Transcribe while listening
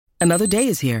Another day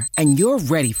is here, and you're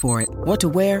ready for it. What to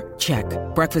wear? Check.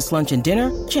 Breakfast, lunch, and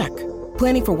dinner? Check.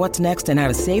 Planning for what's next and how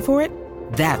to save for it?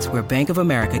 That's where Bank of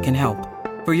America can help.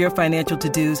 For your financial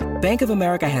to-dos, Bank of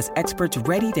America has experts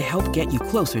ready to help get you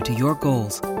closer to your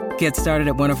goals. Get started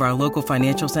at one of our local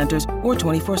financial centers or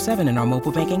 24/7 in our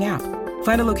mobile banking app.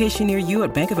 Find a location near you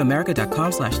at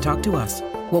bankofamerica.com/talktous.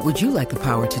 What would you like the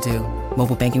power to do?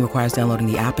 Mobile banking requires downloading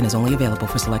the app and is only available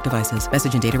for select devices.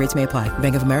 Message and data rates may apply.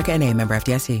 Bank of America N.A., member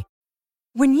FDIC.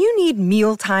 When you need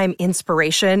mealtime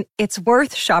inspiration, it's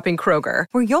worth shopping Kroger,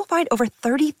 where you'll find over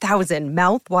 30,000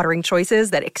 mouth-watering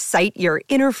choices that excite your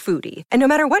inner foodie. And no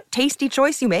matter what tasty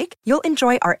choice you make, you'll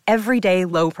enjoy our everyday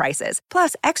low prices,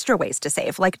 plus extra ways to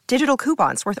save, like digital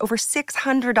coupons worth over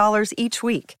 $600 each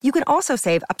week. You can also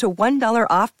save up to $1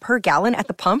 off per gallon at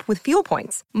the pump with fuel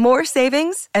points. More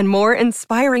savings and more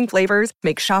inspiring flavors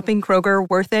make shopping Kroger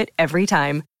worth it every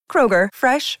time. Kroger,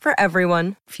 fresh for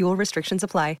everyone. Fuel restrictions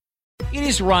apply. It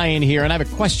is Ryan here, and I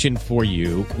have a question for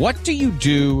you. What do you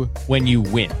do when you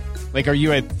win? Like, are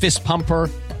you a fist pumper,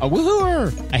 a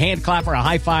woo-hooer, a hand clapper, a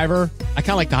high-fiver? I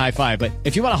kind of like the high-five, but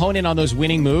if you want to hone in on those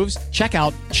winning moves, check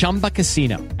out Chumba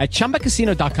Casino. At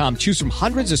ChumbaCasino.com, choose from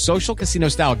hundreds of social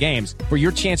casino-style games for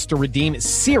your chance to redeem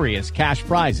serious cash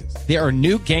prizes. There are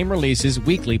new game releases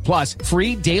weekly, plus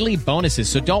free daily bonuses,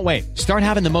 so don't wait. Start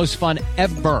having the most fun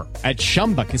ever at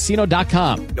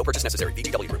ChumbaCasino.com. No purchase necessary.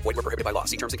 VGW Group. Void where prohibited by law.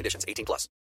 See terms and conditions. 18+.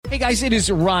 Hey guys, it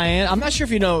is Ryan. I'm not sure if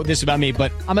you know this about me,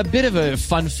 but I'm a bit of a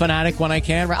fun fanatic when I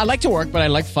can. I like to work, but I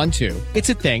like fun too. It's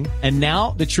a thing. And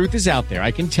now the truth is out there.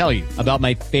 I can tell you about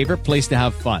my favorite place to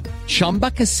have fun. Chumba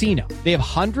Casino. They have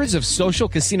hundreds of social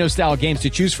casino style games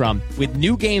to choose from with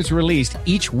new games released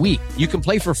each week. You can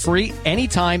play for free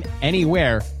anytime,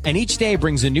 anywhere. And each day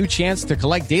brings a new chance to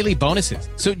collect daily bonuses.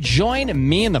 So join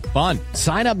me in the fun.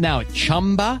 Sign up now at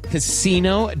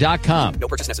ChumbaCasino.com. No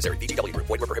purchase necessary. VGW Group.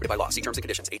 Void where prohibited by law. See terms and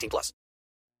conditions. 18+.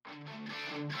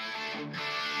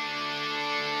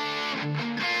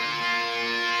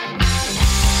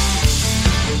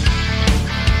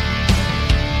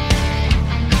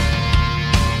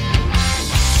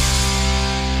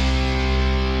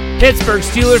 Pittsburgh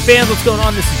Steelers fans, what's going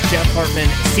on? This is Jeff Hartman,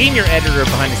 senior editor of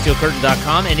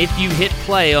BehindTheSteelCurtain.com, and if you hit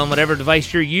play on whatever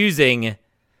device you're using, well,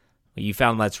 you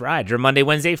found Let's Ride. Your Monday,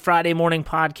 Wednesday, Friday morning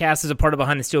podcast is a part of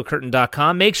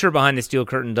BehindTheSteelCurtain.com. Make sure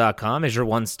BehindTheSteelCurtain.com is your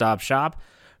one-stop shop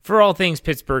for all things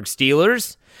Pittsburgh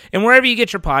Steelers. And wherever you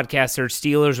get your podcasts, search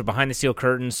Steelers or Behind the Steel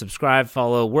Curtain, subscribe,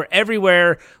 follow. We're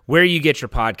everywhere where you get your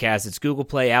podcasts. It's Google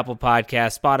Play, Apple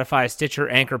Podcasts, Spotify, Stitcher,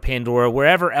 Anchor, Pandora,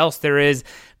 wherever else there is.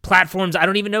 Platforms I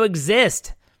don't even know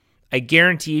exist. I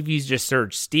guarantee if you just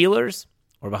search Steelers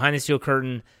or Behind the Steel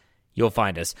Curtain, you'll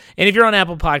find us. And if you're on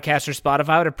Apple Podcasts or Spotify,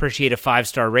 I would appreciate a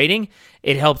 5-star rating.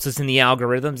 It helps us in the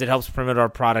algorithms. It helps promote our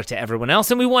product to everyone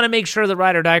else. And we want to make sure the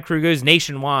Ride or Die Crew goes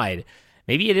nationwide.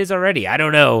 Maybe it is already. I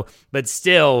don't know. But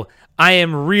still, I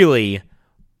am really,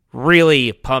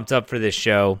 really pumped up for this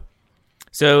show.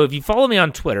 So if you follow me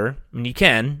on Twitter, and you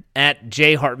can, at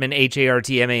jhartman,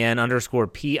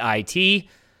 HARTMAN_PIT,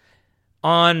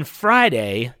 on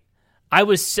Friday, I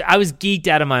was geeked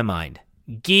out of my mind.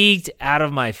 Geeked out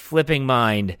of my flipping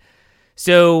mind.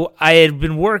 So I had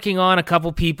been working on a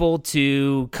couple people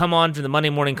to come on for the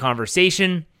Monday morning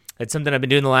conversation. That's something I've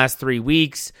been doing the last 3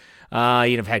 weeks.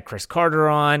 I've had Chris Carter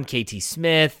on, KT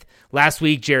Smith. Last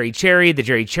week, Jerry Cherry, the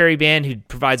Jerry Cherry Band, who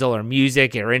provides all our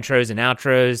music, our intros and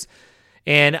outros.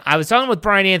 And I was talking with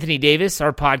Brian Anthony Davis,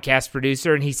 our podcast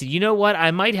producer, and he said, you know what?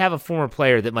 I might have a former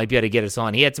player that might be able to get us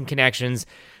on. He had some connections,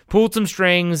 pulled some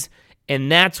strings,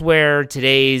 and that's where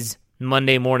today's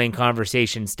Monday morning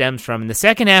conversation stems from. In the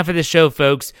second half of the show,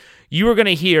 folks, you are going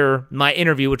to hear my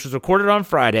interview, which was recorded on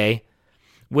Friday,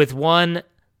 with one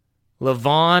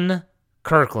Levon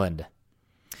Kirkland.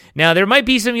 Now, there might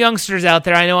be some youngsters out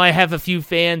there. I know I have a few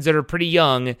fans that are pretty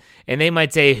young, and they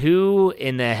might say, who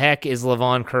in the heck is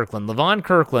Levon Kirkland? Levon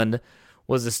Kirkland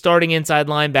was the starting inside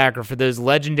linebacker for those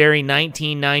legendary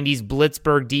 1990s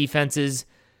Blitzburg defenses,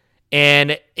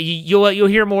 and you'll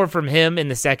hear more from him in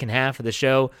the second half of the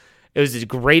show. It was a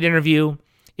great interview.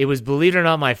 It was, believe it or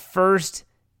not, my first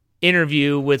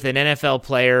interview with an NFL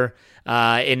player.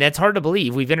 And that's hard to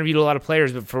believe. We've interviewed a lot of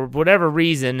players, but for whatever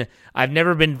reason, I've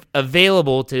never been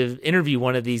available to interview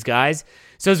one of these guys.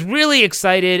 So I was really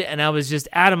excited, and I was just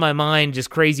out of my mind, just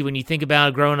crazy when you think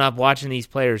about growing up watching these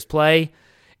players play.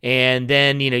 And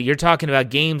then, you're talking about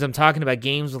games. I'm talking about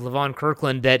games with Levon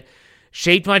Kirkland that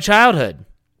shaped my childhood.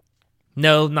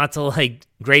 No, not to like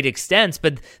great extents,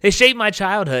 but they shaped my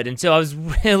childhood. And so I was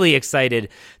really excited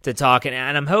to talk.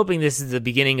 And I'm hoping this is the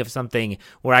beginning of something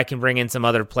where I can bring in some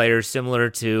other players similar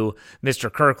to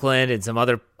Mr. Kirkland and some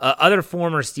other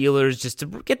former Steelers just to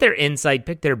get their insight,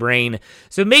 pick their brain.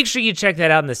 So make sure you check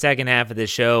that out in the second half of the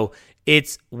show.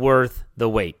 It's worth the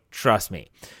wait. Trust me.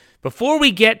 Before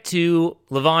we get to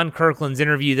Levon Kirkland's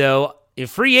interview, though, if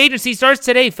free agency starts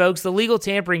today, folks, the legal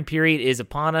tampering period is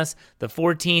upon us. The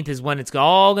 14th is when it's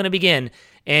all going to begin.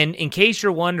 And in case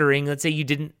you're wondering, let's say you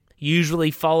didn't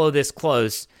usually follow this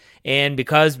close, and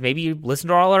because maybe you listened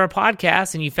to all our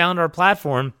podcasts and you found our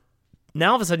platform, now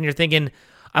all of a sudden you're thinking,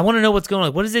 I want to know what's going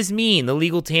on. What does this mean, the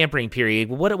legal tampering period?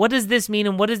 What does this mean,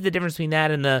 and what is the difference between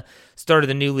that and the start of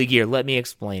the new league year? Let me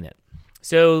explain it.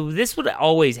 So this would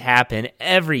always happen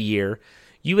every year.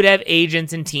 You would have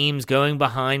agents and teams going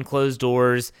behind closed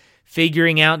doors,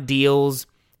 figuring out deals,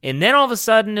 and then all of a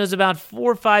sudden, it was about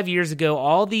 4 or 5 years ago,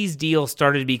 all these deals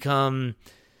started to become,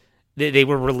 they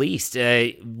were released,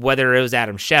 whether it was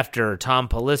Adam Schefter, Tom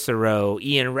Pelissero,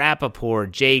 Ian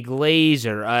Rappaport, Jay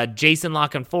Glazer, Jason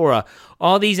LaCanfora,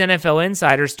 all these NFL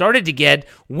insiders started to get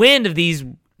wind of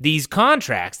these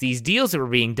contracts, these deals that were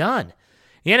being done.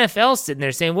 The NFL's sitting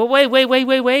there saying, well,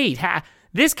 wait,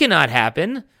 this cannot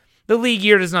happen. The league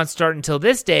year does not start until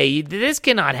this day. This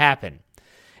cannot happen.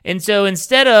 And so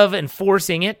instead of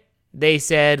enforcing it, they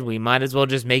said we might as well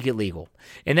just make it legal.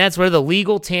 And that's where the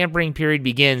legal tampering period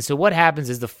begins. So what happens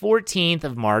is the 14th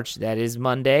of March, that is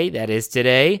Monday, that is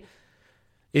today,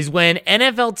 is when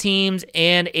NFL teams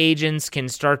and agents can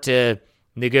start to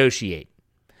negotiate.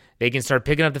 They can start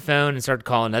picking up the phone and start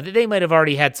calling. Now, they might have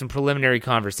already had some preliminary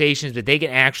conversations, but they can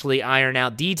actually iron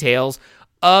out details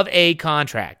of a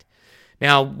contract.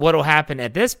 Now, what will happen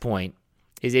at this point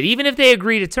is that even if they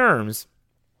agree to terms,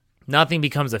 nothing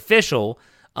becomes official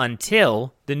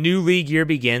until the new league year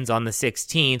begins on the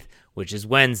 16th, which is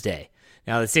Wednesday.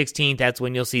 Now, the 16th, that's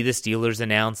when you'll see the Steelers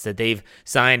announce that they've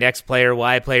signed X player,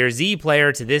 Y player, Z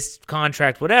player to this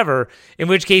contract, whatever, in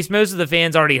which case most of the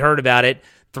fans already heard about it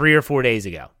 3 or 4 days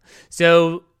ago.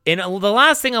 So, and the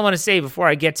last thing I want to say before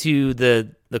I get to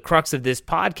the crux of this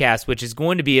podcast, which is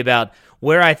going to be about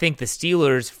where I think the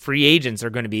Steelers' free agents are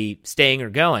going to be staying or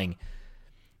going,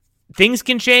 things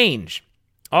can change.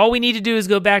 All we need to do is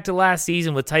go back to last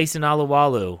season with Tyson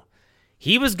Alualu.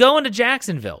 He was going to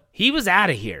Jacksonville. He was out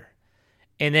of here.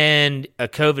 And then a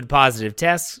COVID-positive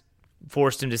test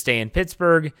forced him to stay in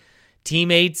Pittsburgh.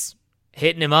 Teammates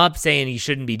hitting him up saying you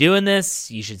shouldn't be doing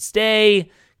this. You should stay.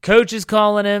 Coach is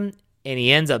calling him. And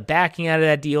he ends up backing out of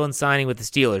that deal and signing with the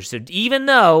Steelers. So even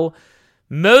though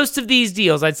most of these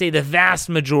deals, I'd say the vast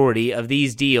majority of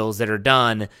these deals that are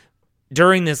done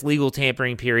during this legal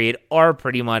tampering period are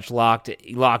pretty much locked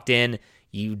in,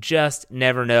 you just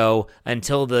never know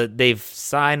until they've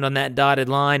signed on that dotted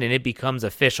line and it becomes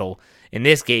official, in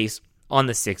this case, on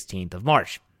the 16th of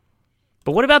March.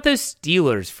 But what about those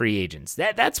Steelers free agents?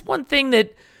 That's one thing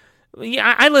that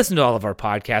I listen to all of our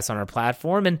podcasts on our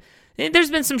platform, and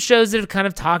there's been some shows that have kind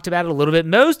of talked about it a little bit.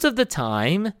 Most of the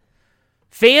time,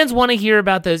 fans want to hear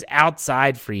about those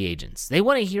outside free agents. They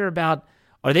want to hear about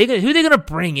who are they going to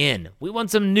bring in? We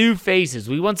want some new faces.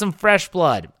 We want some fresh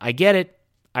blood. I get it.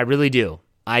 I really do.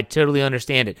 I totally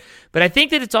understand it. But I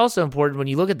think that it's also important when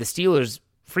you look at the Steelers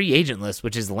free agent list,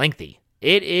 which is lengthy.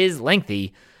 It is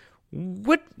lengthy.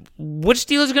 Which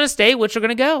Steelers are going to stay? Which are going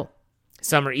to go?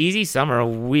 Some are easy. Some are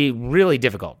really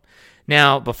difficult.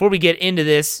 Now, before we get into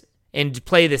this and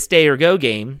play the stay or go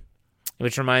game,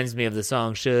 which reminds me of the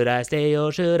song, Should I Stay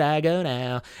or Should I Go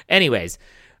Now? Anyways,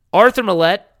 Arthur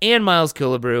Millette and Miles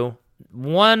Killebrew.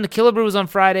 Killebrew was on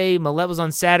Friday, Millette was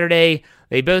on Saturday.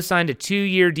 They both signed a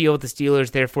 2-year deal with the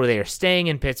Steelers, therefore they are staying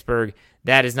in Pittsburgh.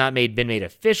 That has not been made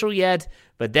official yet,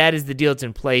 but that is the deal that's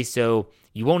in place, so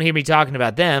you won't hear me talking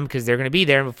about them because they're going to be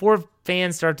there. And before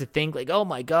fans start to think like, oh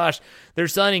my gosh, they're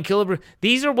signing Killebrew,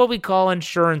 these are what we call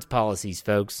insurance policies,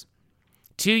 folks.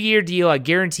 2-year deal, I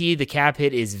guarantee you the cap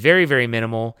hit is very, very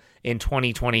minimal in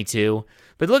 2022.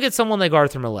 But look at someone like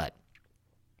Arthur Millette.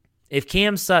 If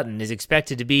Cam Sutton is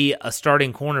expected to be a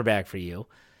starting cornerback for you,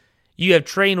 you have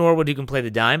Trey Norwood who can play the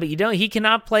dime, but he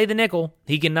cannot play the nickel.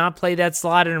 He cannot play that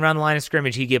slot and around the line of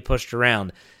scrimmage. He get pushed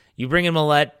around. You bring in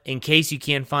Millette in case you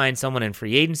can't find someone in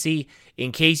free agency,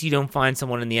 in case you don't find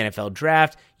someone in the NFL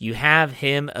draft, you have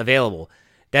him available.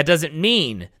 That doesn't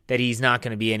mean that he's not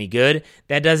going to be any good.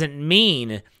 That doesn't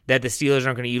mean that the Steelers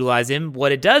aren't going to utilize him.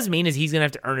 What it does mean is he's going to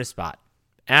have to earn a spot.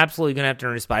 Absolutely going to have to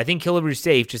earn a spot. I think Killebrew's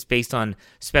safe just based on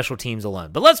special teams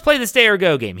alone. But let's play the stay or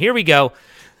go game. Here we go.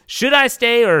 Should I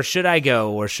stay or should I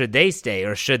go? Or should they stay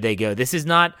or should they go? This is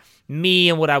not me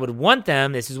and what I would want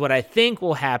them. This is what I think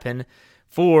will happen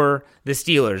for the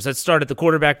Steelers. Let's start at the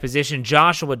quarterback position.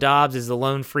 Joshua Dobbs is the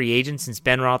lone free agent since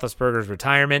Ben Roethlisberger's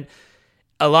retirement.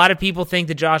 A lot of people think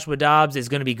that Joshua Dobbs is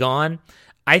going to be gone.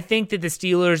 I think that the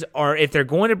Steelers are, if they're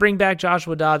going to bring back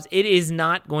Joshua Dobbs, it is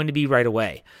not going to be right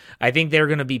away. I think they're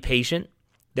going to be patient.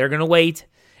 They're going to wait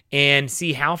and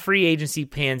see how free agency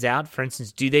pans out. For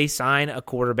instance, do they sign a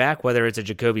quarterback, whether it's a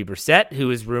Jacoby Brissett,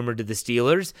 who is rumored to the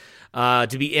Steelers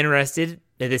to be interested.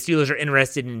 The Steelers are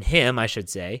interested in him, I should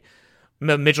say.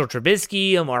 Mitchell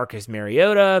Trubisky, Marcus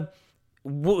Mariota,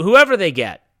 whoever they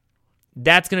get.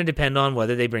 That's going to depend on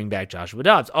whether they bring back Joshua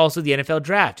Dobbs. Also, the NFL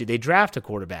draft. Do they draft a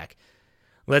quarterback?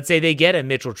 Let's say they get a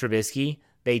Mitchell Trubisky.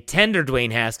 They tender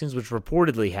Dwayne Haskins, which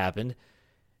reportedly happened.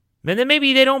 And then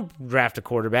maybe they don't draft a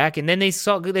quarterback, and then they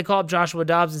call up Joshua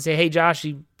Dobbs and say, hey, Josh,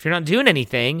 if you're not doing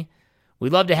anything,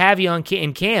 we'd love to have you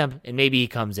in camp, and maybe he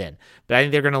comes in. But I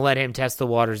think they're going to let him test the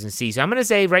waters and see. So I'm going to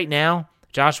say right now,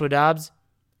 Joshua Dobbs,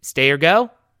 stay or go?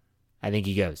 I think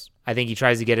he goes. I think he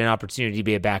tries to get an opportunity to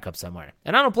be a backup somewhere.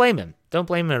 And I don't blame him. Don't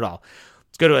blame him at all.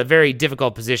 Let's go to a very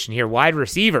difficult position here. Wide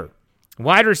receiver.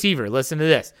 Wide receiver. Listen to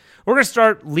this. We're going to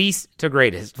start least to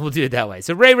greatest. We'll do it that way.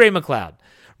 So Ray McCloud.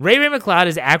 Ray McCloud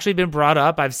has actually been brought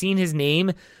up. I've seen his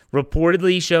name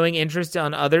reportedly showing interest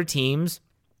on other teams.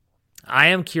 I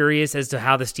am curious as to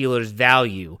how the Steelers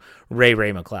value Ray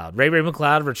McCloud. Ray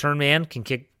McCloud, return man, can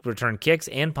return kicks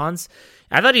and punts.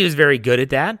 I thought he was very good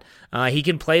at that. He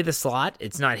can play the slot.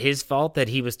 It's not his fault that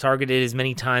he was targeted as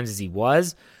many times as he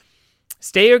was.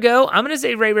 Stay or go? I'm going to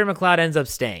say Ray McCloud ends up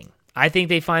staying. I think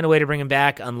they find a way to bring him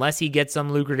back. Unless he gets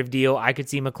some lucrative deal, I could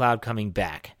see McCloud coming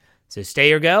back. So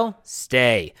stay or go?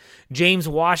 Stay. James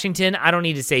Washington, I don't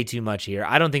need to say too much here.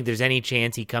 I don't think there's any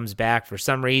chance he comes back for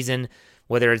some reason,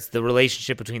 whether it's the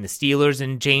relationship between the Steelers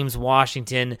and James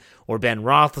Washington or Ben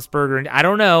Roethlisberger. I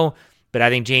don't know, but I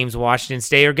think James Washington,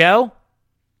 stay or go?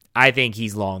 I think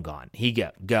he's long gone.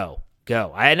 Go.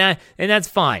 And that's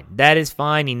fine. That is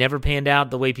fine. He never panned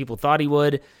out the way people thought he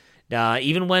would.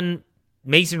 Even when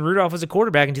Mason Rudolph was a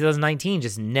quarterback in 2019,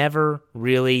 just never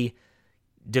really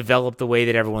developed the way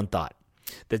that everyone thought.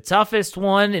 The toughest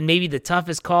one, and maybe the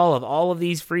toughest call of all of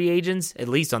these free agents, at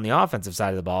least on the offensive side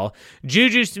of the ball,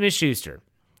 Juju Smith-Schuster.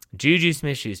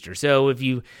 So if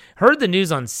you heard the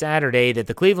news on Saturday that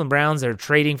the Cleveland Browns are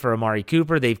trading for Amari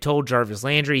Cooper, they've told Jarvis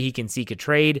Landry he can seek a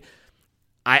trade.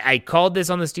 I called this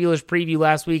on the Steelers preview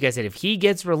last week. I said if he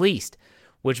gets released,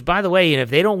 which, by the way, and if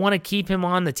they don't want to keep him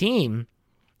on the team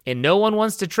and no one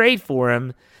wants to trade for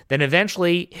him, then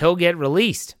eventually he'll get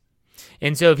released.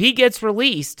 And so if he gets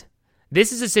released,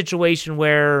 this is a situation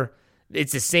where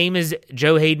it's the same as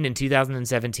Joe Hayden in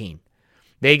 2017.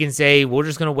 They can say, we're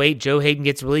just going to wait. Joe Hayden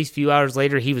gets released. A few hours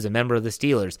later, he was a member of the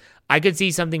Steelers. I could see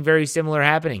something very similar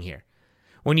happening here.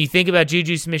 When you think about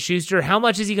Juju Smith-Schuster, how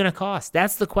much is he going to cost?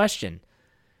 That's the question.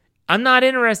 I'm not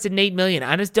interested in $8 million.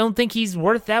 I just don't think he's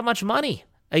worth that much money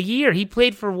a year. He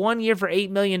played for 1 year for $8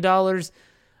 million.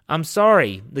 I'm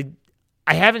sorry.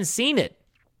 I haven't seen it.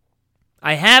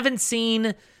 I haven't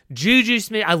seen Juju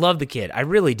Smith. I love the kid. I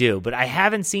really do. But I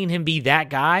haven't seen him be that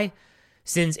guy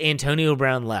since Antonio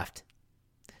Brown left.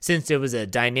 Since there was a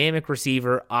dynamic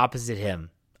receiver opposite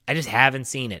him. I just haven't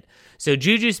seen it. So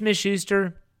Juju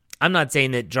Smith-Schuster, I'm not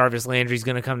saying that Jarvis Landry's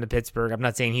going to come to Pittsburgh. I'm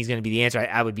not saying he's going to be the answer.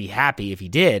 I would be happy if he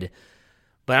did.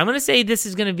 But I'm going to say this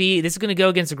is going to go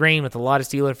against the grain with a lot of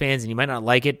Steeler fans, and you might not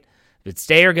like it. But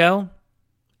stay or go?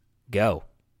 Go.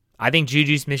 I think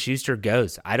Juju Smith-Schuster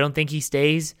goes. I don't think he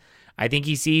stays. I think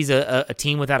he sees a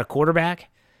team without a quarterback,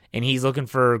 and he's looking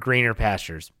for greener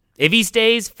pastures. If he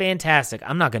stays, fantastic.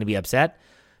 I'm not going to be upset.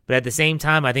 But at the same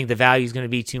time, I think the value is going to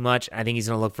be too much. I think he's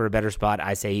going to look for a better spot.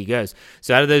 I say he goes.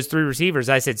 So out of those three receivers,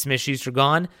 I said Smith-Schuster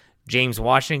gone, James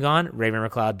Washington gone, Raven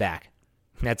McCloud back.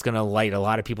 That's going to light a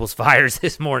lot of people's fires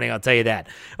this morning, I'll tell you that.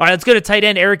 All right, let's go to tight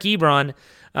end Eric Ebron.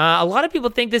 A lot of people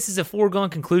think this is a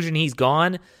foregone conclusion. He's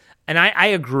gone. And I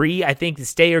agree. I think the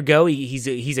stay or go,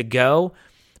 he's a go.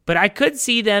 But I could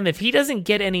see them, if he doesn't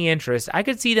get any interest, I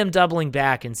could see them doubling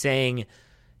back and saying,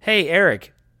 hey,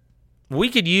 Eric, we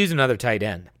could use another tight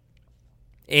end.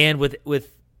 And with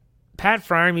Pat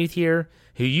Freiermuth here,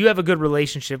 who you have a good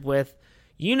relationship with,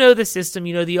 you know the system,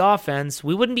 you know the offense,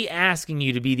 we wouldn't be asking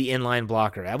you to be the inline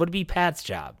blocker. That would be Pat's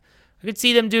job. I could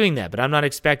see them doing that, but I'm not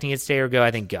expecting it stay or go.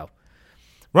 I think go.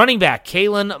 Running back,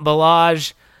 Kalen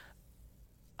Ballage.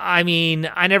 I mean,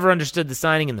 I never understood the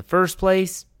signing in the first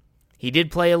place. He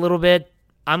did play a little bit.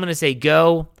 I'm going to say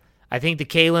go. I think the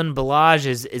Kalen Ballage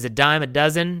is a dime a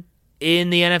dozen in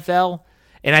the NFL.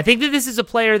 And I think that this is a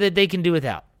player that they can do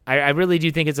without. I really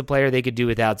do think it's a player they could do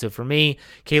without. So for me,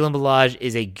 Kalen Ballage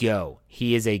is a go.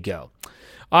 He is a go.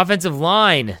 Offensive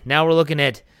line. Now we're looking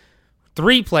at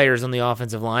three players on the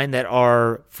offensive line that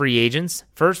are free agents.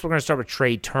 First, we're going to start with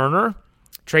Trey Turner.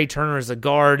 Trey Turner is a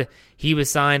guard. He was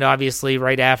signed, obviously,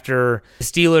 right after the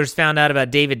Steelers found out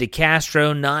about David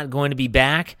DeCastro not going to be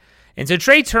back. And so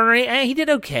Trey Turner, he did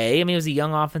okay. I mean, it was a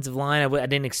young offensive line. I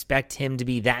didn't expect him to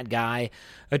be that guy.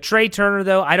 Trey Turner,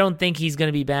 though, I don't think he's going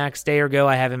to be back. Stay or go,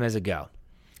 I have him as a go.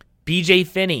 BJ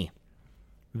Finney,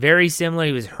 very similar.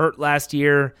 He was hurt last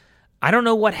year. I don't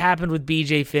know what happened with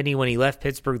BJ Finney when he left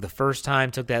Pittsburgh the first time,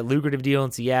 took that lucrative deal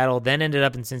in Seattle, then ended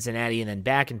up in Cincinnati and then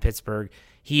back in Pittsburgh.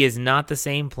 He is not the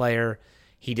same player.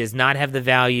 He does not have the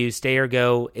value. Stay or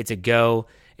go, it's a go.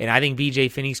 And I think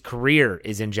BJ Finney's career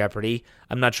is in jeopardy.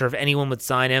 I'm not sure if anyone would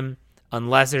sign him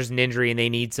unless there's an injury and they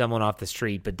need someone off the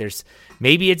street. But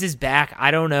maybe it's his back.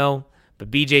 I don't know. But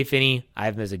BJ Finney, I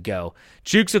have him as a go.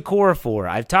 Chuks Okorafor.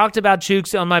 I've talked about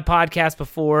Chuks on my podcast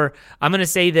before. I'm going to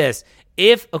say this.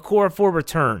 If Okorafor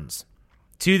returns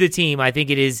to the team, I think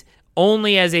it is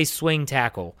only as a swing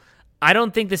tackle. I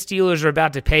don't think the Steelers are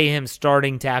about to pay him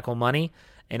starting tackle money,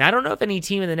 and I don't know if any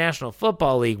team in the National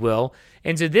Football League will.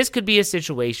 And so this could be a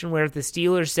situation where if the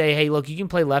Steelers say, hey, look, you can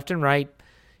play left and right,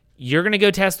 you're going to go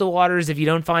test the waters. If you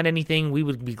don't find anything, we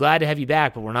would be glad to have you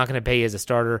back, but we're not going to pay you as a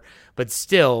starter. But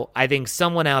still, I think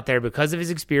someone out there, because of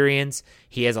his experience,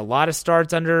 he has a lot of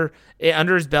starts under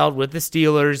his belt with the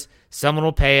Steelers. Someone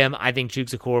will pay him. I think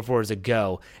Chuks Okorafor is a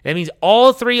go. That means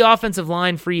all three offensive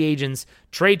line free agents,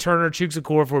 Trey Turner, Chuks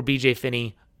Okorafor, BJ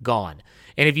Finney, gone.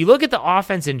 And if you look at the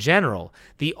offense in general,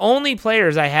 the only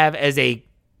players I have as a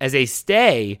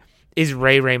stay is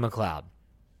Ray McCloud.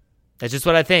 That's just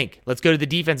what I think. Let's go to the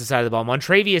defensive side of the ball.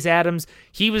 Montravius Adams,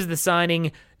 he was the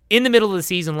signing in the middle of the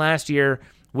season last year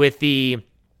with they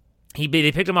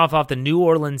picked him off the New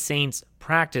Orleans Saints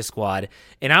practice squad,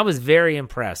 and I was very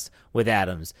impressed with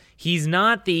Adams. He's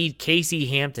not the Casey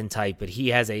Hampton type, but he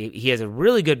has a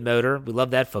really good motor. We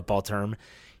love that football term.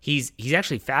 He's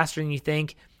actually faster than you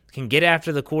think. Can get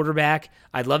after the quarterback.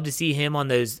 I'd love to see him on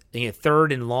those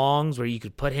third and longs where you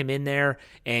could put him in there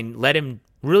and let him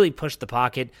really push the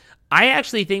pocket. I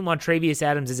actually think Montravius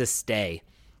Adams is a stay.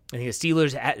 I think the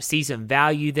Steelers see some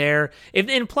value there.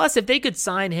 And plus, if they could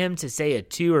sign him to, say, a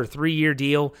 2 or 3 year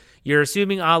deal, you're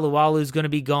assuming Alualu is going to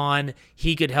be gone.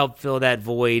 He could help fill that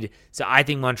void. So I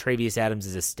think Montravius Adams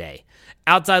is a stay.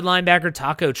 Outside linebacker,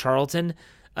 Taco Charlton.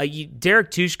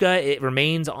 Derek Tushka, it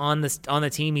remains on the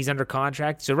team. He's under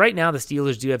contract. So right now, the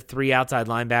Steelers do have 3 outside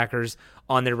linebackers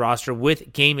on their roster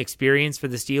with game experience for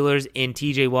the Steelers in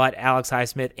TJ Watt, Alex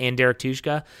Highsmith, and Derek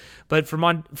Tushka. But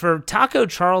for Taco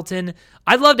Charlton,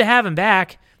 I'd love to have him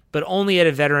back, but only at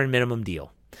a veteran minimum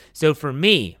deal. So for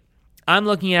me, I'm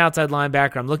looking at outside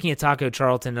linebacker. I'm looking at Taco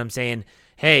Charlton, and I'm saying,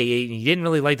 hey, you didn't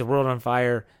really light the world on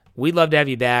fire. We'd love to have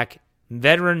you back.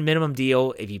 Veteran minimum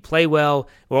deal. If you play well,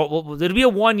 it'll be a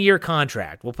 1-year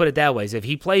contract. We'll put it that way. So if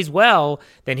he plays well,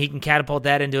 then he can catapult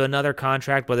that into another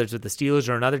contract, whether it's with the Steelers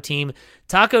or another team.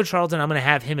 Taco Charlton, I'm going to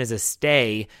have him as a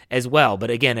stay as well. But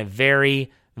again, a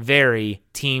very, very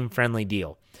team-friendly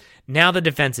deal. Now the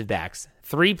defensive backs.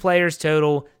 3 players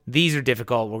total. These are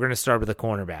difficult. We're going to start with the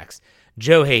cornerbacks.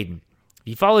 Joe Hayden. If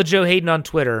you follow Joe Hayden on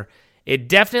Twitter, it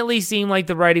definitely seemed like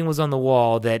the writing was on the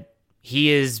wall that he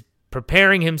is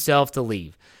preparing himself to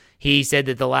leave. He said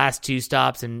that the last 2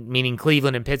 stops, and meaning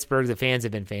Cleveland and Pittsburgh, the fans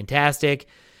have been fantastic.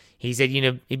 He said,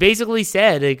 he basically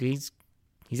said he's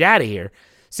out of here.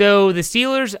 So the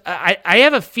Steelers, I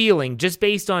have a feeling, just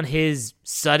based on his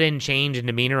sudden change in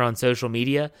demeanor on social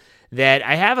media, that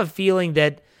I have a feeling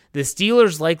that the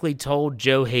Steelers likely told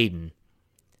Joe Hayden,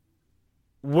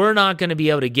 we're not going to be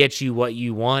able to get you what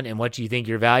you want and what you think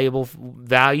you're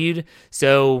valued.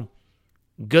 So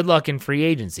good luck in free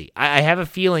agency. I have a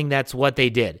feeling that's what they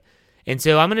did. And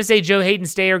so I'm going to say Joe Hayden,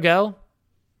 stay or go.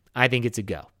 I think it's a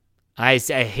go. I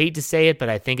hate to say it, but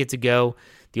I think it's a go.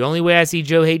 The only way I see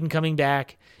Joe Hayden coming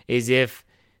back is if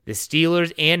the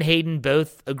Steelers and Hayden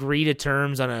both agree to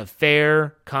terms on a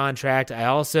fair contract.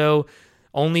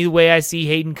 Only way I see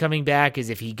Hayden coming back is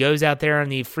if he goes out there on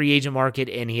the free agent market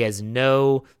and he has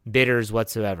no bidders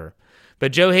whatsoever.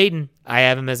 But Joe Hayden, I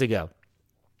have him as a go.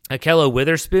 Akello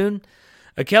Witherspoon.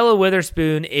 Akello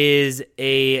Witherspoon is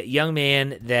a young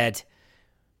man that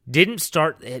didn't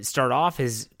start off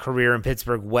his career in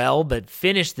Pittsburgh well, but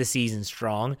finished the season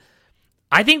strong.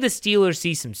 I think the Steelers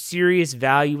see some serious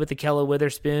value with Akello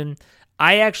Witherspoon.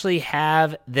 I actually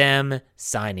have them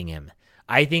signing him.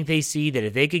 I think they see that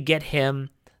if they could get him,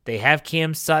 they have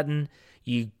Cam Sutton,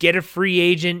 you get a free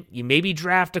agent, you maybe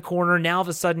draft a corner. Now all of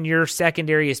a sudden your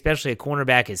secondary, especially a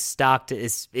cornerback, is stacked.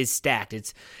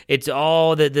 It's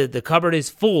all the cupboard is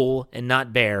full and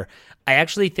not bare. I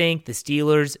actually think the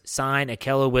Steelers sign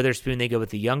Akello Witherspoon. They go with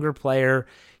the younger player.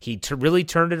 He really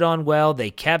turned it on well. They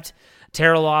kept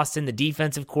Terrell Austin, the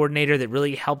defensive coordinator, that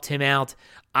really helped him out.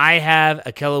 I have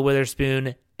Ahkello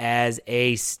Witherspoon as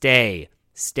a stay.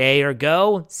 Stay or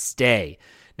go? Stay.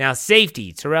 Now,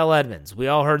 safety, Terrell Edmunds. We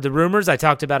all heard the rumors. I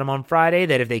talked about him on Friday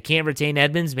that if they can't retain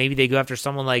Edmunds, maybe they go after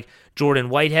someone like Jordan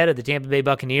Whitehead of the Tampa Bay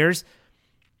Buccaneers.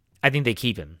 I think they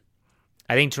keep him.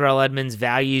 I think Terrell Edmunds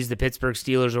values the Pittsburgh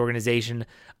Steelers organization.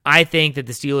 I think that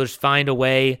the Steelers find a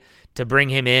way to bring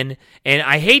him in. And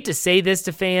I hate to say this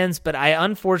to fans, but I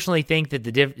unfortunately think that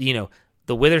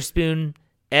the Witherspoon,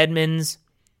 Edmunds,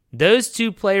 those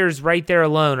two players right there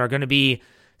alone are going to be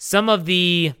some of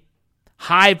the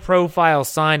high-profile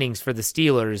signings for the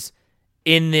Steelers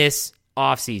in this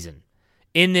offseason,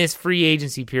 in this free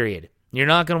agency period. You're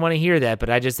not going to want to hear that, but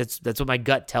that's what my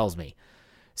gut tells me.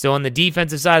 So on the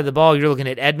defensive side of the ball, you're looking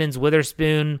at Edmunds,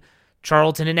 Witherspoon,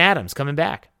 Charlton, and Adams coming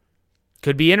back.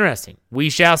 Could be interesting.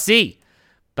 We shall see.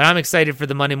 But I'm excited for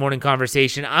the Monday morning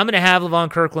conversation. I'm going to have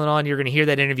Levon Kirkland on. You're going to hear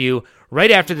that interview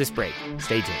right after this break.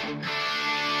 Stay tuned.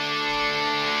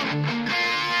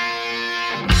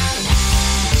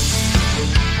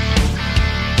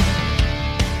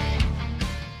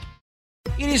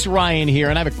 It is Ryan here,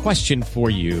 and I have a question for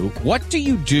you. What do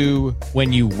you do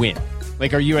when you win?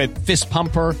 Like, are you a fist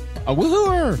pumper, a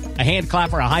woohooer, a hand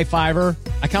clapper, a high fiver?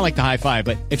 I kind of like the high five,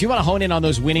 but if you want to hone in on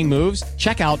those winning moves,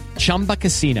 check out Chumba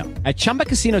Casino. At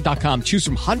ChumbaCasino.com, choose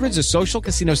from hundreds of social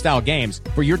casino-style games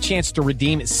for your chance to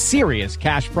redeem serious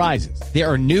cash prizes. There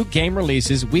are new game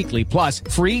releases weekly, plus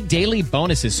free daily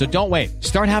bonuses, so don't wait.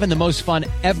 Start having the most fun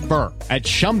ever at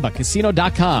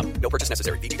ChumbaCasino.com. No purchase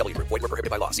necessary. VGW. Void where prohibited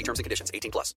by law. See terms and conditions.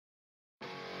 18+.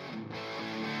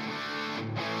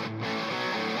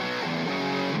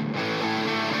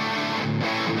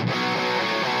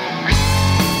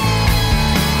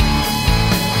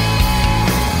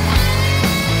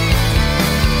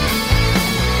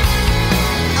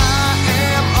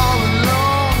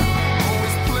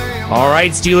 All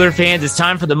right, Steeler fans, it's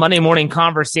time for the Monday morning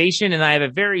conversation, and I have a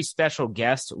very special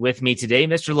guest with me today,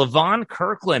 Mr. Levon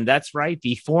Kirkland. That's right,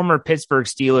 the former Pittsburgh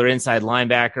Steeler inside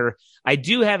linebacker. I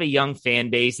do have a young fan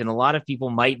base, and a lot of people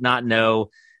might not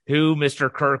know who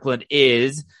Mr. Kirkland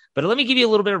is, but let me give you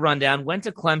a little bit of rundown. Went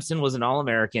to Clemson, was an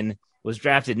All-American, was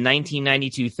drafted in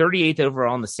 1992, 38th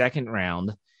overall in the second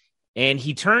round, and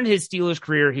he turned his Steelers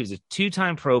career. He was a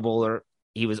two-time Pro Bowler.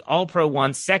 He was All-Pro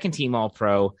once, second-team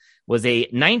All-Pro, was a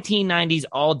 1990s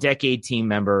all-decade team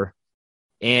member,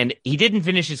 and he didn't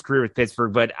finish his career with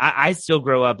Pittsburgh, but I still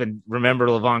grow up and remember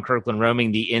Levon Kirkland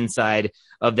roaming the inside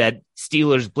of that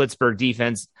Steelers Blitzburg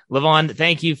defense. Levon,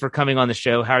 thank you for coming on the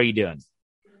show. How are you doing?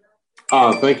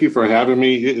 Thank you for having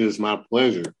me. It is my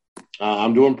pleasure.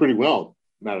 I'm doing pretty well,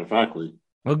 matter of factly.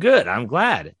 Well, good. I'm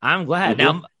glad. Mm-hmm.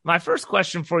 Now, my first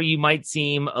question for you might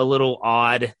seem a little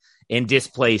odd and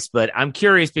displaced, but I'm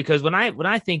curious because when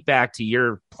I think back to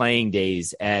your playing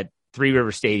days at Three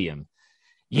River Stadium,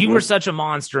 you were such a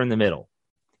monster in the middle.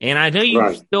 And I know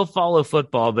you still follow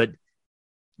football, but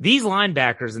these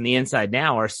linebackers in the inside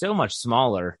now are so much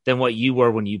smaller than what you were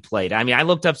when you played. I mean, I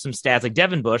looked up some stats like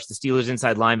Devin Bush, the Steelers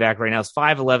inside linebacker right now is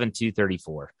 5'11",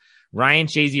 234. Ryan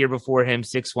Shazier before him,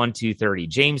 6'1", 230.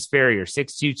 James Ferrier,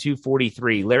 6'2",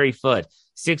 243. Larry Foote,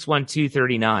 6'1",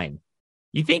 239.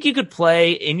 You think you could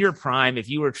play in your prime if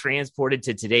you were transported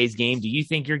to today's game? Do you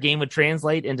think your game would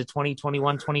translate into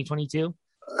 2021, 2022?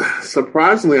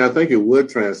 Surprisingly, I think it would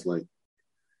translate.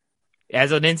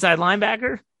 As an inside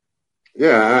linebacker?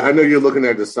 Yeah, I know you're looking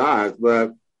at the size,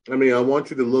 but, I mean, I want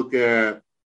you to look at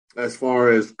as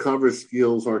far as coverage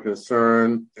skills are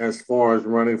concerned, as far as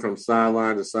running from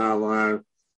sideline to sideline.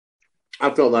 I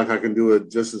felt like I can do it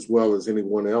just as well as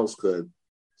anyone else could.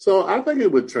 So I think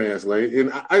it would translate.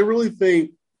 And I really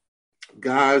think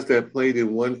guys that played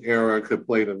in one era could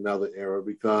play in another era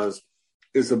because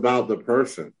it's about the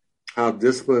person, how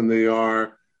disciplined they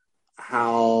are,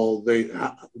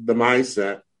 the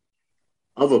mindset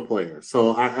of a player.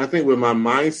 So I think with my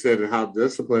mindset and how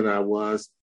disciplined I was,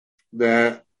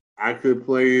 that I could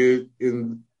play it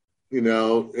in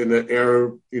the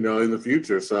era, in the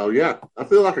future. So, yeah, I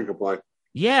feel like I could play.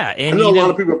 Yeah. And I know a lot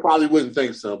of people probably wouldn't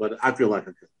think so, but I feel like I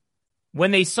could.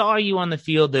 When they saw you on the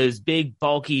field, those big,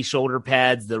 bulky shoulder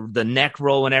pads, the neck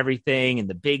roll and everything, and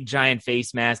the big, giant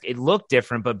face mask, it looked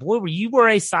different. But, boy, you were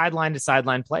a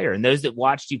sideline-to-sideline player, and those that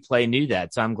watched you play knew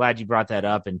that. So I'm glad you brought that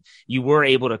up, and you were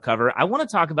able to cover. I want to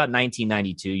talk about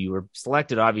 1992. You were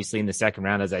selected, obviously, in the second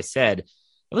round, as I said.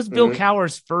 It was Bill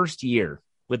Cowher's first year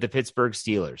with the Pittsburgh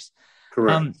Steelers.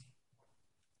 Correct.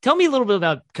 Tell me a little bit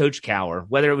about Coach Cowher,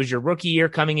 whether it was your rookie year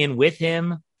coming in with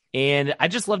him. And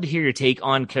I'd just love to hear your take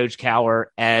on Coach Cowher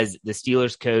as the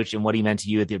Steelers coach and what he meant to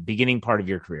you at the beginning part of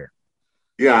your career.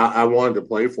 Yeah, I wanted to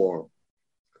play for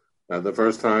him. The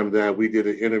first time that we did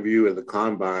an interview at the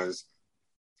Combines,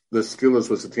 the Steelers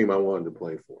was the team I wanted to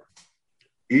play for.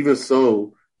 Even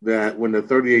so that when the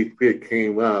 38th pick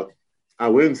came up, I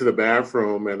went into the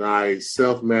bathroom and I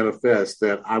self-manifest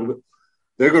that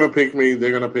they're going to pick me,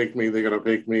 they're going to pick me, they're going to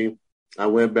pick me. I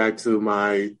went back to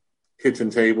my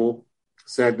kitchen table,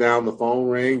 sat down, the phone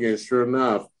rang, and sure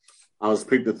enough, I was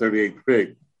picked the 38th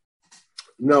pick.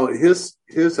 No, his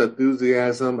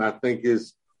enthusiasm, I think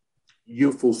his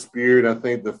youthful spirit, I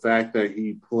think the fact that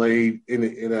he played in the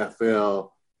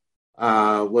NFL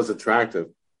was attractive.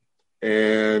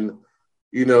 And,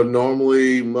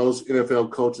 normally most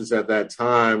NFL coaches at that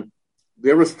time,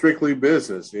 they were strictly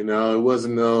business. It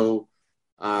wasn't no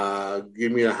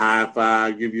give me a high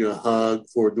five, give you a hug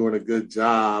for doing a good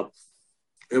job.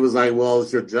 It was like, well,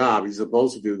 it's your job. You're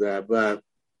supposed to do that. But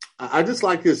I just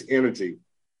like his energy.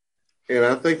 And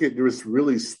I think it was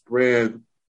really spread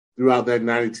throughout that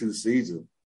 92 season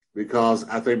because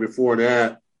I think before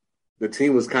that, the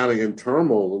team was kind of in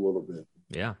turmoil a little bit.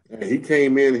 Yeah. And he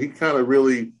came in, he kind of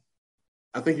really,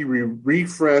 I think he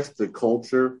refreshed the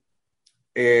culture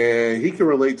and he can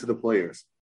relate to the players.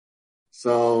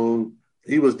 So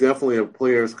he was definitely a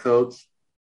player's coach.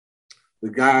 The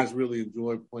guys really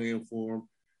enjoyed playing for him.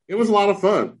 It was a lot of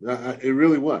fun. It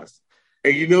really was.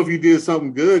 And if you did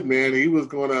something good, man, he was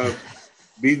going to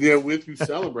be there with you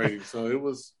celebrating. So it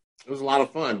was a lot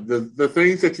of fun. The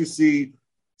things that you see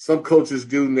some coaches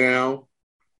do now,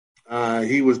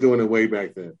 he was doing it way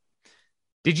back then.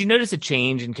 Did you notice a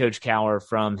change in Coach Cowher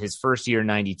from his first year in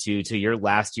 92 to your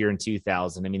last year in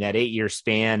 2000? I mean, that 8-year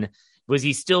span, was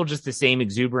he still just the same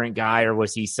exuberant guy, or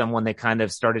was he someone that kind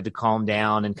of started to calm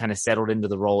down and kind of settled into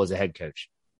the role as a head coach?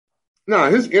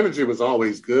 No, his energy was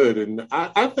always good, and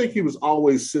I think he was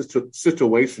always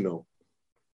situational.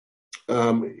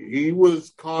 He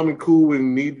was calm and cool when he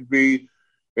needed to be,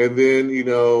 and then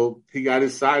he got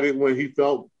excited when he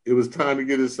felt it was time to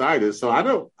get excited. So I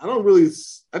didn't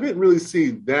really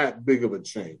see that big of a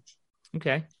change.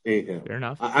 Okay, fair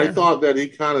enough. I thought that he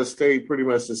kind of stayed pretty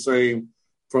much the same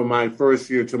from my first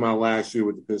year to my last year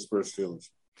with the Pittsburgh Steelers.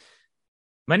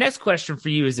 My next question for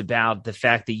you is about the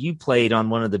fact that you played on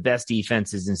one of the best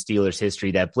defenses in Steelers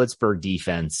history, that Blitzburg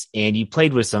defense, and you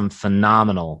played with some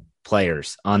phenomenal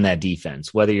players on that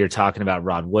defense, whether you're talking about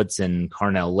Rod Woodson,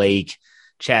 Carnell Lake,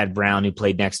 Chad Brown, who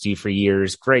played next to you for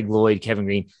years, Greg Lloyd, Kevin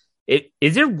Green.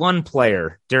 Is there one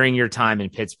player during your time in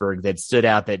Pittsburgh that stood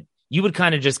out that you would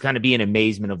kind of be in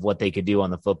amazement of what they could do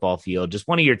on the football field? Just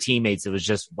one of your teammates that was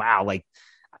just, wow, like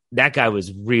that guy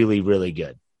was really, really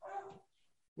good.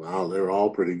 Wow, they were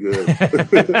all pretty good.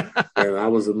 And I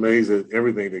was amazed at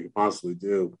everything they could possibly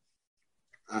do.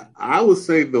 I would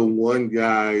say the one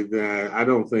guy that I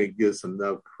don't think gets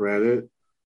enough credit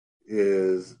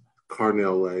is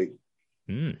Carnell Lake.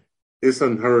 It's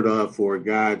unheard of for a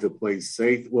guy to play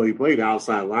safe. Well, he played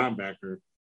outside linebacker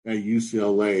at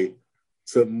UCLA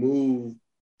to move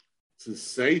to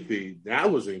safety.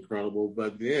 That was incredible.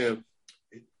 But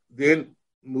then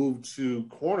moved to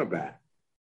cornerback.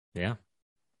 Yeah.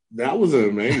 That was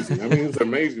amazing. I mean, it was an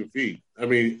amazing feat. I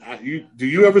mean, do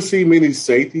you ever see many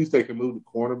safeties that can move to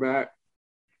cornerback?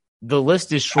 The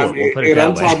list is short. I mean, we'll put it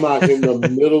that way. I'm talking about in the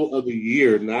middle of the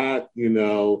year, not,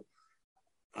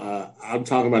 I'm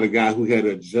talking about a guy who had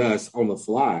to adjust on the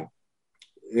fly.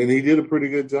 And he did a pretty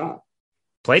good job.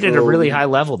 Played at a really high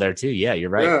level there, too. Yeah, you're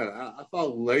right. Yeah, I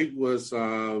thought Lake was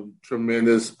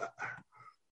tremendous.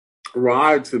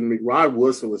 Rod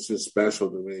Woodson was just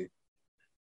special to me.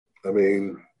 I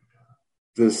mean,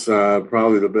 just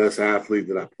probably the best athlete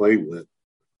that I played with.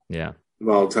 Yeah. Of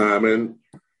all time. And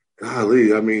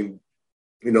golly, I mean,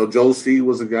 Joe Steve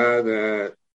was a guy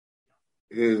that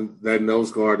in that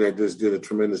nose guard that just did a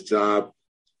tremendous job,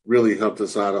 really helped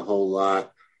us out a whole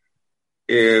lot.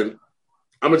 And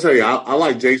I'm going to tell you, I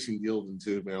like Jason Gilden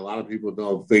too, man. A lot of people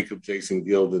don't think of Jason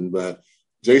Gilden, but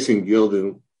Jason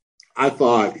Gilden, I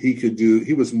thought he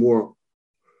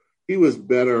was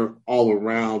better all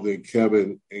around than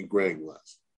Kevin and Greg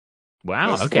was.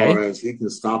 Wow. As okay. far as he can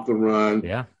stop the run.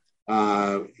 Yeah.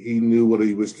 He knew what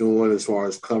he was doing as far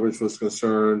as coverage was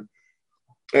concerned.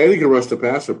 And he can rush the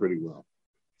passer pretty well.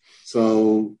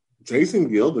 So Jason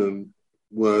Gilden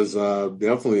was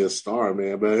definitely a star,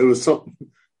 man. But it was so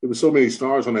many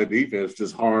stars on that defense,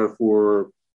 just hard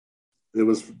for you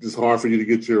to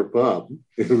get your pub.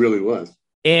 It really was.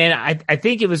 And I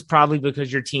think it was probably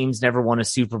because your teams never won a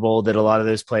Super Bowl that a lot of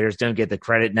those players don't get the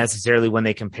credit necessarily when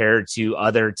they compare to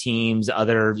other teams,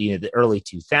 the early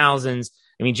 2000s.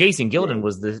 I mean, Jason Gilden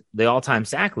was the all-time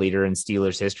sack leader in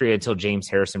Steelers history until James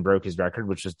Harrison broke his record,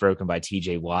 which was broken by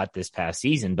TJ Watt this past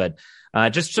season. But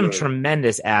just some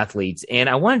tremendous athletes. And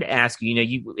I wanted to ask you,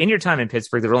 you in your time in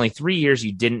Pittsburgh, there were only 3 years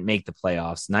you didn't make the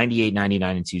playoffs, 98,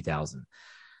 99, and 2000.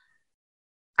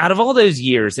 Out of all those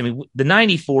years, I mean, the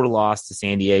 94 loss to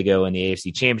San Diego in the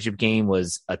AFC Championship game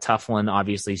was a tough one,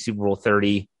 obviously, Super Bowl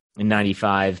 30 in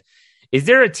 95. Is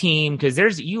there a team,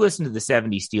 because you listen to the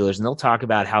 70 Steelers, and they'll talk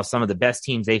about how some of the best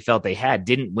teams they felt they had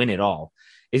didn't win it all.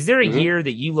 Is there a year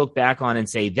that you look back on and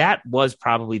say, that was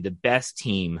probably the best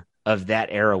team of that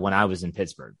era when I was in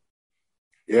Pittsburgh?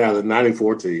 Yeah, the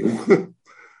 94 team.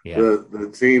 Yeah.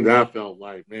 The team that I felt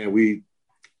like, man,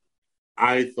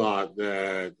 I thought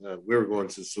that we were going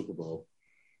to the Super Bowl.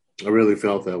 I really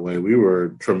felt that way. We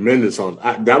were tremendous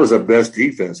that was the best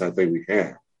defense I think we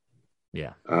had.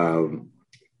 Yeah.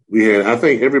 I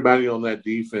think everybody on that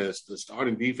defense, the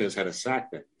starting defense, had a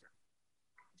sack that year.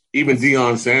 Even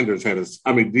Deion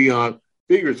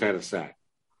Figures had a sack.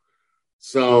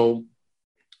 So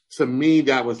to me,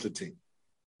 that was the team.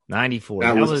 94.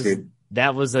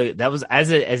 That was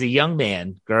as a young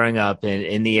man growing up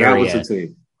in the area. That was the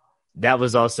team. That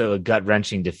was also a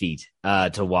gut-wrenching defeat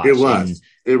to watch. It was.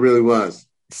 It really was.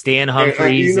 Stan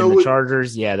Humphries and the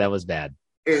Chargers, yeah, that was bad.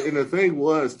 And the thing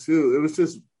was, too, it was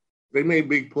just they made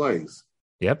big plays.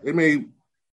 Yep. They made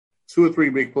 2 or 3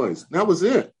 big plays. That was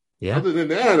it. Yeah. Other than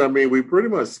that, I mean, we pretty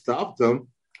much stopped them.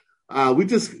 We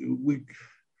just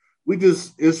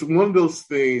it's one of those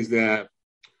things that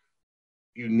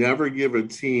you never give a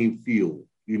team fuel.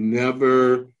 You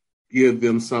never give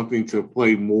them something to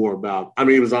play more about. I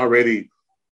mean, it was already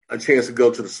a chance to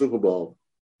go to the Super Bowl.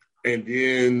 And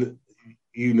then,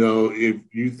 if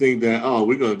you think that,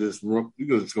 we're going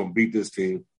to beat this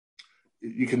team,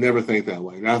 you can never think that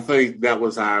way. And I think that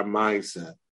was our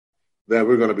mindset, that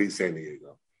we're going to beat San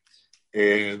Diego.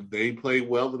 And they played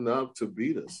well enough to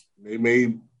beat us. They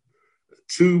made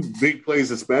 2 big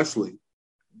plays, especially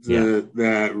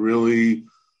that really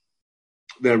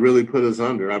put us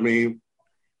under. I mean,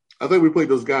 I think we played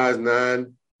those guys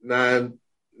 9 out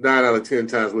of 10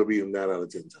 times. We'll beat them 9 out of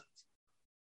 10 times.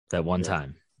 That one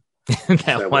time.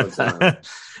 that one time.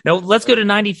 No, let's go to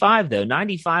 95, though.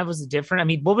 95 was different. I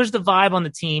mean, what was the vibe on the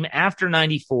team after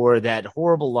 94, that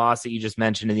horrible loss that you just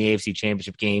mentioned in the AFC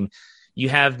Championship game? You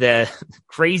have the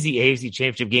crazy AFC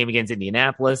Championship game against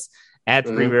Indianapolis at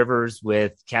Three Rivers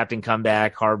with Captain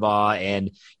Comeback, Harbaugh,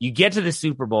 and you get to the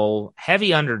Super Bowl,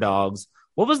 heavy underdogs.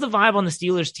 What was the vibe on the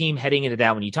Steelers team heading into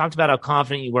that one? You talked about how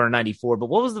confident you were in 94, but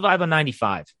what was the vibe on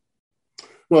 95?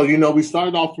 Well, we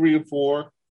started off 3-4,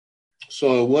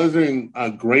 so it wasn't a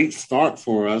great start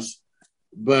for us,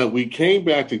 but we came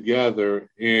back together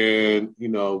and,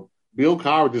 Bill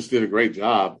Cowher just did a great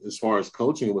job as far as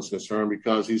coaching was concerned,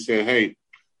 because he said, hey,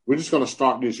 we're just going to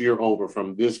start this year over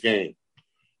from this game.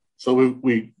 So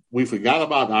we forgot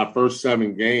about our first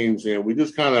 7 games, and we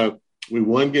just we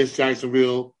won against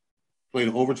Jacksonville, played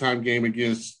an overtime game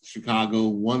against Chicago,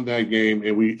 won that game,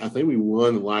 and I think we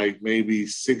won like maybe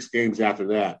 6 games after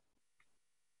that.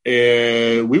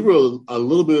 And we were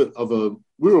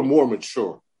we were more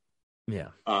mature. Yeah.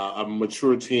 A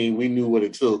mature team. We knew what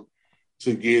it took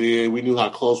to get in. We knew how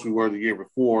close we were the year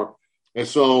before. And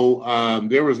so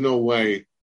there was no way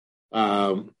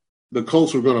the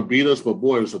Colts were going to beat us, but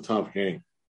boy, it was a tough game.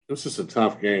 It was just a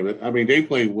tough game. I mean, they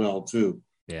played well too.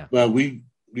 Yeah. But we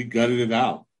gutted it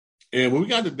out. And when we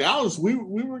got to Dallas, we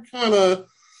were kind of,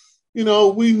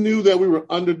 we knew that we were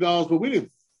underdogs, but we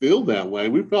didn't feel that way.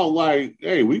 We felt like,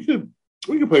 hey, we could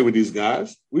play with these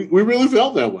guys. We really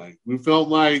felt that way. We felt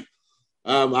like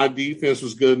our defense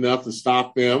was good enough to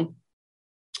stop them.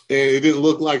 And it didn't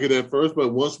look like it at first,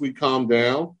 but once we calmed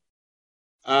down,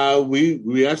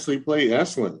 we actually played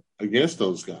excellent against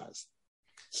those guys.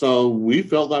 So we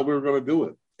felt like we were going to do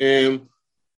it. And,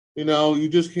 you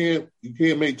just can't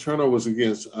make turnovers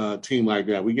against a team like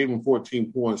that. We gave them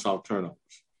 14 points off turnovers.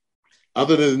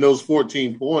 Other than those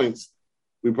 14 points,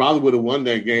 we probably would have won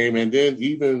that game. And then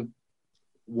even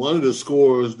one of the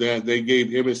scores that they gave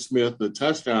Emmitt Smith the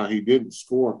touchdown, he didn't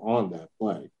score on that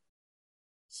play.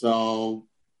 So,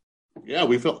 yeah,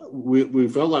 we felt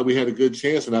like we had a good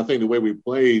chance. And I think the way we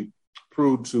played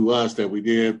proved to us that we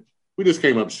did. We just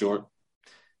came up short.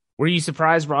 Were you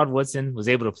surprised Rod Woodson was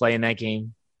able to play in that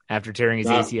game after tearing his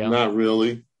ACL? Not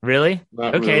really. Really?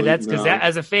 Not okay, really, that's because no.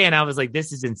 As a fan, I was like,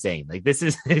 "This is insane! Like this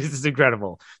is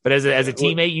incredible." But as a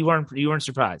teammate, you weren't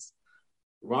surprised.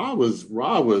 Rod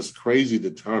was crazy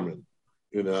determined,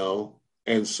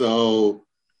 and so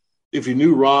if you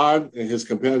knew Rod and his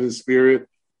competitive spirit,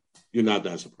 you're not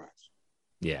that surprised.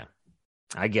 Yeah,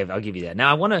 I'll give you that. Now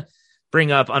I want to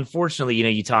bring up, unfortunately,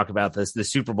 you talk about this, the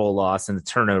Super Bowl loss and the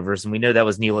turnovers, and we know that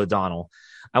was Neil O'Donnell.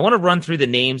 I want to run through the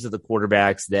names of the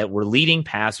quarterbacks that were leading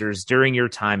passers during your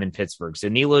time in Pittsburgh. So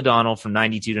Neil O'Donnell from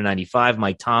 92 to 95,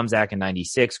 Mike Tomczak in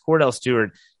 96, Cordell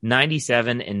Stewart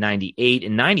 97 and 98,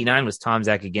 and 99 was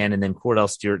Tomczak again, and then Cordell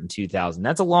Stewart in 2000.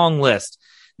 That's a long list.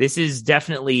 This is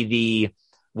definitely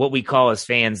what we call as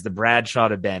fans, the Bradshaw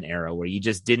to Ben era, where you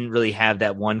just didn't really have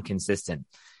that one consistent.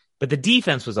 But the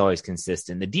defense was always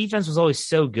consistent. The defense was always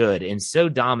so good and so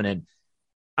dominant.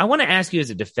 I want to ask you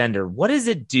as a defender, what does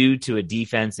it do to a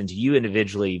defense and to you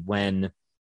individually when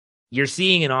you're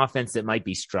seeing an offense that might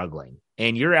be struggling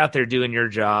and you're out there doing your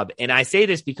job? And I say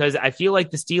this because I feel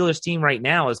like the Steelers team right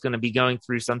now is going to be going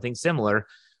through something similar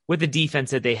with the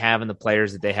defense that they have and the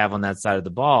players that they have on that side of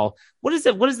the ball. What is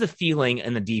the feeling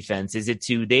in the defense? Is it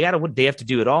they have to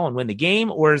do it all and win the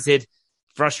game, or is it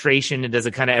frustration and does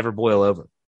it kind of ever boil over?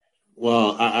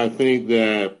 Well, I think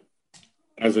that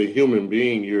as a human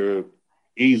being,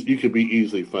 you could be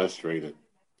easily frustrated.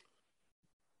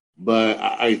 But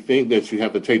I think that you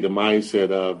have to take the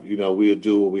mindset of, we'll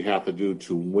do what we have to do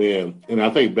to win. And I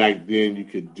think back then you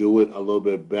could do it a little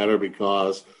bit better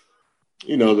because,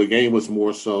 the game was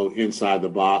more so inside the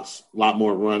box, a lot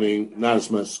more running, not as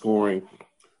much scoring.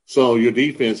 So your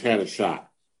defense had a shot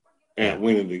at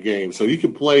winning the game. So you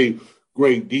could play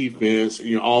great defense.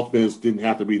 Your offense didn't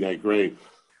have to be that great.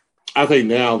 I think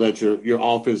now that your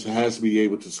offense has to be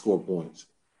able to score points.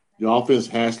 Your offense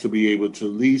has to be able to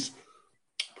at least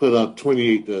put up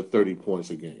 28 to 30 points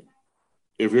a game.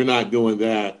 If you're not doing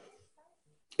that,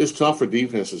 it's tough for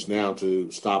defenses now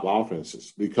to stop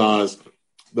offenses because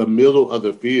the middle of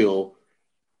the field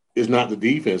is not the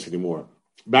defense anymore.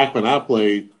 Back when I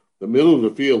played, the middle of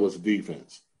the field was the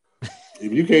defense.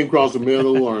 If you came across the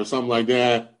middle or something like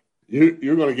that,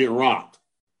 you're going to get rocked.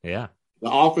 Yeah.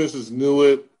 The offenses knew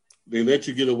it. They let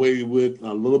you get away with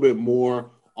a little bit more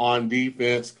on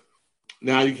defense.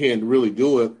 Now you can't really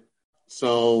do it.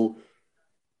 So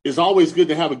it's always good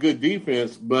to have a good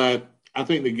defense, but I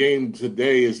think the game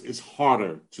today is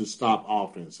harder to stop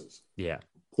offenses. Yeah.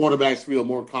 Quarterbacks feel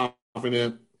more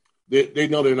confident. They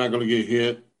know they're not going to get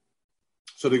hit.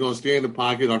 So they're going to stay in the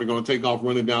pocket or they're going to take off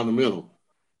running down the middle.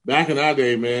 Back in our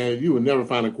day, man, you would never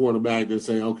find a quarterback that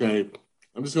say, okay,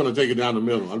 I'm just going to take it down the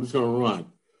middle. I'm just going to run.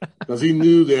 Because he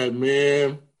knew that,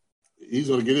 man, he's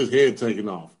going to get his head taken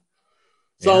off.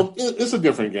 So it's a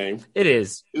different game. It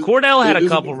is. Cordell had a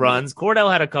couple runs.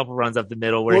 Cordell had a couple runs up the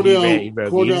middle where he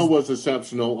broke. Cordell was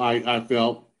exceptional, I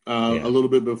felt, a little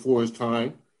bit before his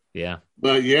time. Yeah.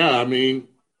 But, I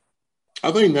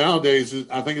think nowadays,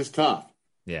 it's tough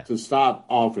to stop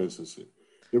offenses.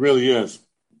 It really is.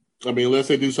 Unless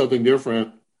they do something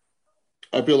different,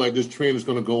 I feel like this trend is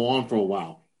going to go on for a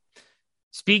while.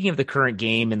 Speaking of the current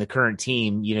game and the current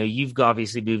team, you've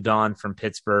obviously moved on from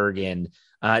Pittsburgh, and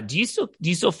do you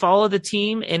still follow the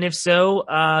team? And if so,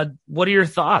 what are your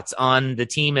thoughts on the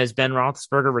team as Ben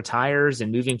Roethlisberger retires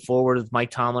and moving forward with Mike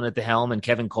Tomlin at the helm and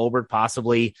Kevin Colbert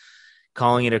possibly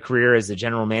calling it a career as the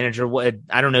general manager?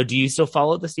 I don't know. Do you still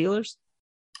follow the Steelers?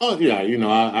 Oh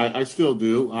yeah, I still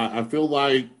do. I feel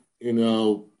like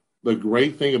the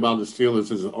great thing about the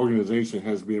Steelers is the organization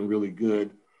has been really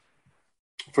good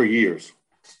for years.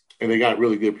 And they got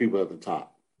really good people at the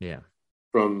top. Yeah.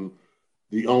 From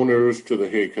the owners to the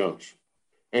head coach.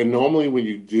 And normally when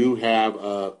you do have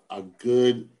a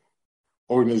good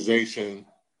organization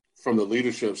from the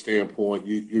leadership standpoint,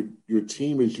 your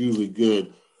team is usually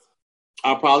good.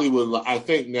 I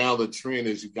think now the trend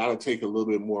is you got to take a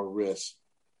little bit more risk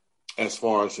as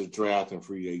far as the draft and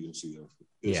free agency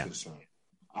is concerned.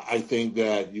 I think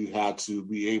that you have to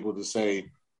be able to say,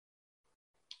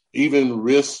 even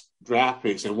risk draft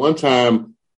picks. And one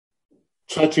time,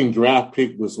 touching draft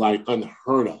pick was like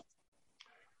unheard of.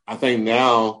 I think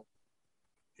now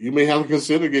you may have to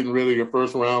consider getting rid of your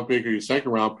first round pick or your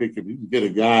second round pick. If you can get a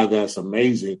guy that's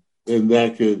amazing, then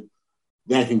that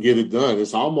can get it done.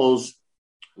 It's almost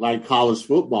like college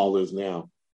football is now.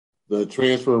 The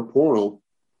transfer portal,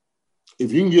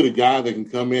 if you can get a guy that can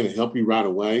come in and help you right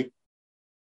away,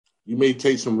 you may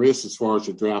take some risks as far as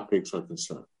your draft picks are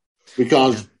concerned.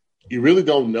 Because you really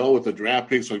don't know if the draft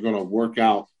picks are going to work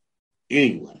out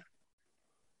anyway.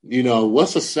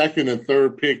 What's the second and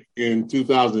third pick in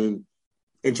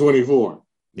 2024?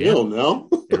 You don't know.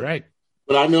 You're right.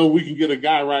 But I know we can get a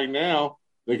guy right now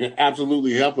that can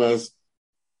absolutely help us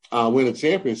win a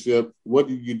championship. What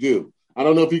do you do? I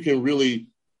don't know if you can really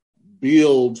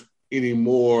build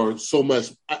anymore so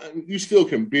much. You still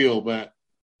can build, but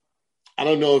I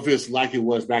don't know if it's like it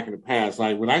was back in the past.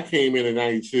 Like when I came in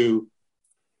 92,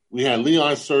 we had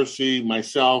Leon Searcy,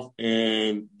 myself,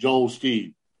 and Joel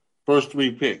Steed, first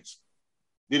three picks.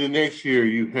 Then the next year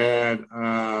you had,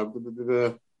 I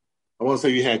want to say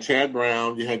you had Chad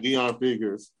Brown, you had Deion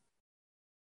Figures,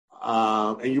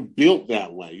 and you built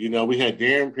that way. You know, we had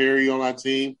Darren Perry on our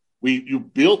team. You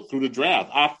built through the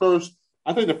draft. I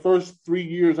think the first 3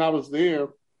 years I was there,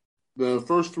 the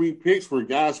first 3 picks were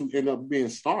guys who ended up being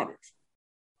starters.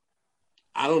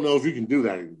 I don't know if you can do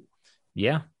that anymore.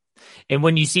 Yeah. And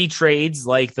when you see trades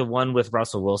like the one with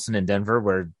Russell Wilson in Denver,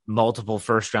 where multiple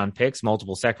first-round picks,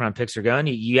 multiple second-round picks are going,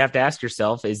 you have to ask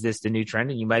yourself, is this the new trend?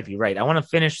 And you might be right. I want to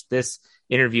finish this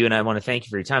interview, and I want to thank you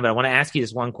for your time, but I want to ask you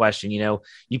this one question. You know,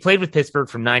 you played with Pittsburgh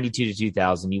from 92 to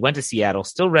 2000. You went to Seattle,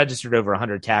 still registered over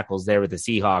 100 tackles there with the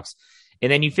Seahawks.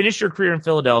 And then you finished your career in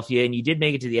Philadelphia, and you did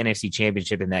make it to the NFC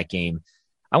Championship in that game.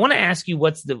 I want to ask you,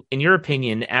 in your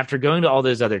opinion, after going to all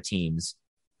those other teams,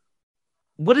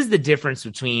 what is the difference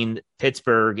between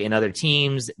Pittsburgh and other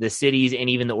teams, the cities, and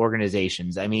even the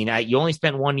organizations? I mean, you only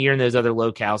spent 1 year in those other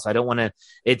locales. So I don't want to.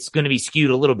 It's going to be skewed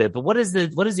a little bit, but what is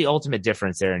the ultimate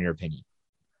difference there, in your opinion?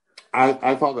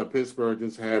 I thought that Pittsburgh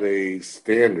just had a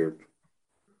standard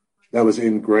that was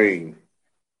ingrained,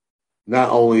 not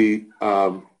only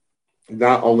from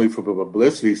a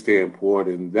publicity standpoint,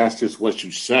 and that's just what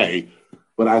you say,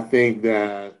 but I think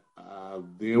that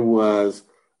there was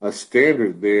a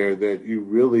standard there that you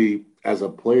really, as a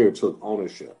player, took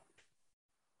ownership.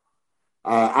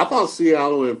 I thought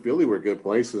Seattle and Philly were good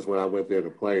places when I went there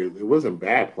to play. It wasn't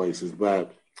bad places,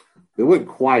 but they weren't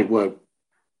quite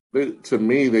to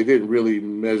me, they didn't really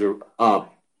measure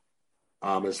up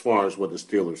as far as what the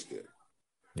Steelers did.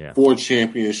 Yeah. 4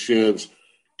 championships.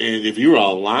 And if you were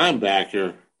a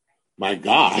linebacker, my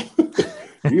God,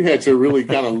 you had to really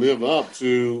kind of live up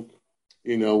to,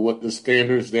 you know, what the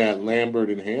standards that Lambert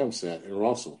and Ham set and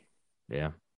Russell.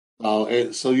 Yeah.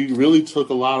 And so you really took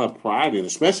a lot of pride in,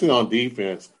 especially on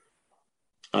defense.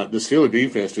 The Steelers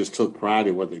defense just took pride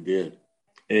in what they did.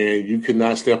 And you could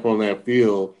not step on that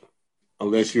field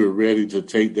unless you were ready to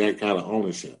take that kind of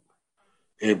ownership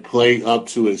and play up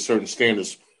to a certain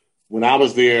standards. When I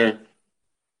was there,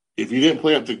 if you didn't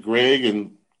play up to Greg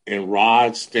and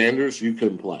Rod's standards, you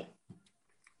couldn't play.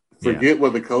 Forget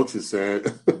what the coaches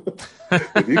said.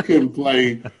 If you couldn't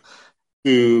play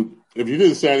if you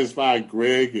didn't satisfy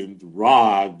Greg and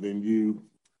Rod, then you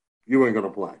weren't going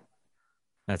to play.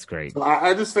 That's great. So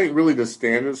I just think really the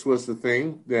standards was the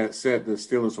thing that set the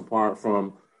Steelers apart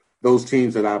from those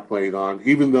teams that I played on,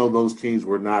 even though those teams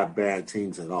were not bad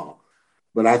teams at all.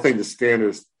 But I think the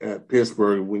standards at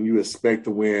Pittsburgh, when you expect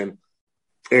to win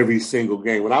every single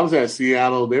game. When I was at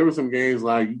Seattle, there were some games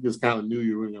like you just kind of knew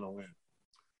you were going to win.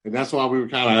 And that's why we were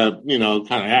kind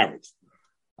of average.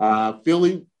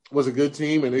 Philly was a good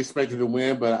team, and they expected to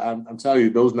win. But I'm telling you,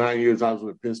 those 9 years I was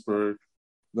with Pittsburgh,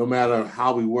 no matter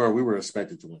how we were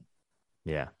expected to win.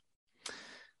 Yeah.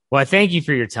 Well, I thank you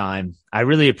for your time. I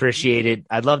really appreciate it.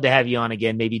 I'd love to have you on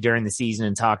again, maybe during the season,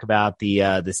 and talk about the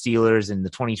Steelers and the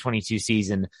 2022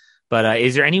 season. But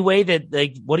is there any way that,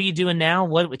 like, what are you doing now?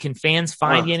 What can fans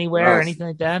find you anywhere or anything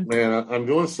like that? Man, I'm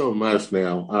doing so much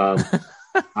now.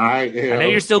 I know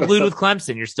you're still glued with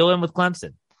Clemson. You're still in with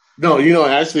Clemson. No,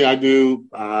 actually I do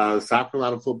South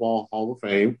Carolina Football Hall of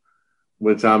Fame,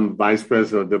 which I'm vice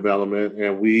president of development,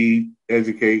 and we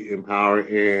educate, empower,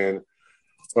 and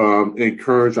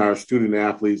encourage our student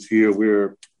athletes here.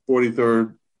 We're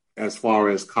 43rd as far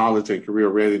as college and career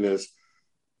readiness.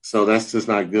 So that's just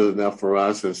not good enough for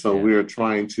us. And so we're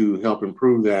trying to help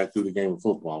improve that through the game of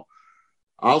football.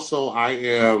 Also, I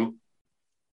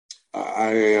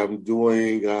am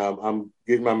doing, I'm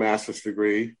getting my master's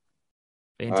degree.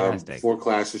 Fantastic. 4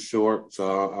 classes short.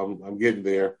 So I'm getting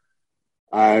there.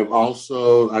 I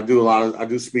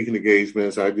do speaking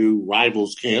engagements. I do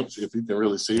rivals camps, if you can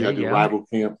really see. I do rival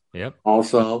camp. Yep.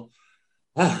 Also.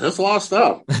 That's a lot of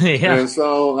stuff. Yeah. And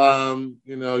so,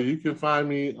 you can find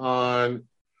me on,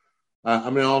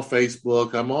 I'm on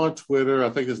Facebook. I'm on Twitter.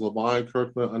 I think it's Levon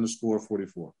Kirkland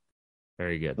 _44.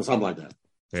 Very good. Or something like that.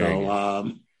 Very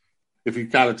good. If you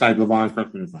kind of type Levon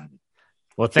Kirkland, you find me.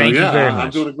 Well, thank you very much. I'm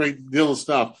doing a great deal of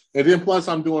stuff. And then plus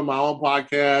I'm doing my own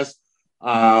podcast,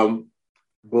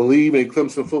 Believe in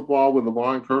Clemson Football with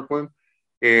Levon Kirkland,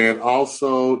 and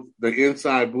also the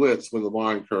Inside Blitz with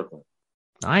Levon Kirkland.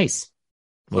 Nice.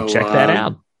 We'll check that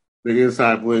out. The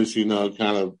Inside Blitz,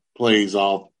 kind of plays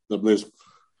off the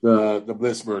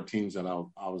Blitzburg teams that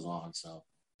I was on. So,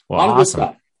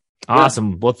 awesome.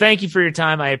 Awesome. Well, thank you for your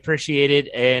time. I appreciate it.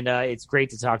 And it's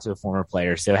great to talk to a former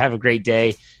player. So have a great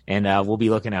day, and we'll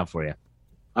be looking out for you.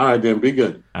 All right, then. Be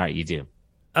good. All right, you too.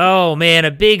 Oh, man,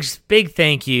 a big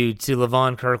thank you to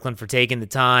Levon Kirkland for taking the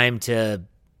time to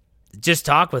just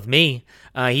talk with me.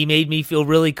 He made me feel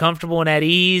really comfortable and at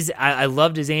ease. I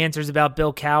loved his answers about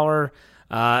Bill Cowher.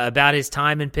 about his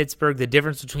time in Pittsburgh, the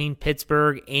difference between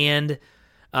Pittsburgh and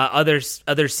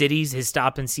other cities. His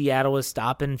stop in Seattle, his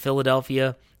stop in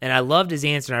Philadelphia. And I loved his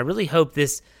answer, and I really hope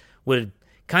this would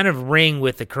kind of ring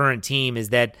with the current team, is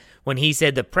that when he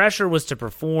said the pressure was to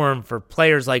perform for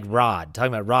players like Rod,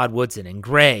 talking about Rod Woodson, and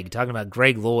Greg, talking about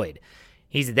Greg Lloyd.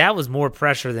 He said that was more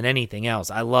pressure than anything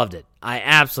else. I loved it. I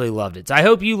absolutely loved it. So I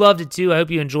hope you loved it too. I hope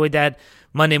you enjoyed that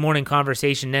Monday morning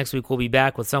conversation. Next week we'll be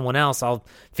back with someone else. I'll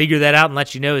figure that out and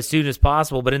let you know as soon as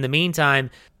possible. But in the meantime,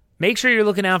 make sure you're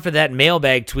looking out for that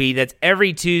mailbag tweet. That's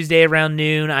every Tuesday around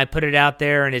noon. I put it out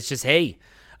there, and it's just, hey,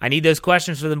 I need those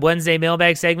questions for the Wednesday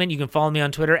mailbag segment. You can follow me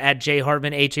on Twitter at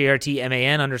jhartman,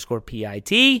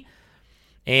 HARTMAN_PIT.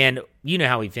 And you know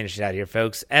how we finish it out here,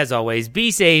 folks. As always, be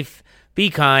safe,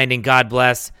 be kind, and God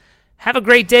bless. Have a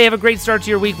great day. Have a great start to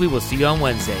your week. We will see you on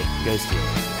Wednesday. Go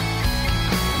Steelers.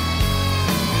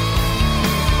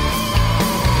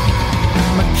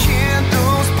 My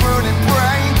candles burning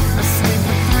bright. I sleep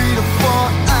for 3 to 4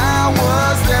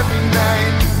 hours every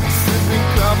night. Sipping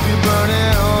coffee,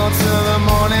 burning all till the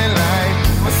morning light.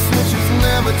 My switch is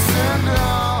never turned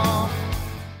off.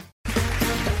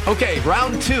 Okay,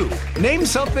 round 2. Name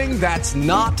something that's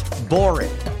not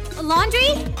boring. A laundry?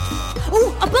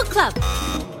 Ooh, a book club.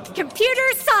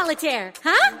 Computer solitaire,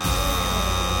 huh?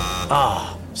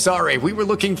 Ah, sorry, we were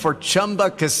looking for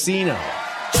Chumba Casino.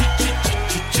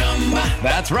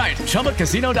 That's right,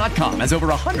 ChumbaCasino.com has over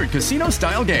 100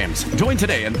 casino-style games. Join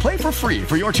today and play for free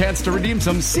for your chance to redeem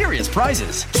some serious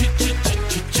prizes.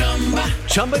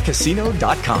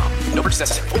 ChumbaCasino.com. No purchase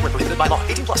necessary. Void where prohibited by law.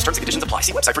 18+ terms and conditions apply.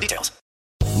 See website for details.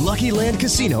 Lucky Land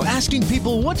Casino, asking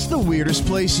people, what's the weirdest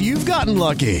place you've gotten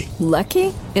lucky?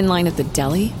 Lucky? In line at the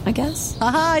deli, I guess?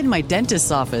 Aha, in my dentist's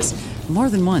office. More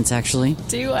than once, actually.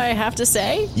 Do I have to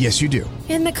say? Yes, you do.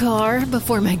 In the car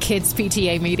before my kids'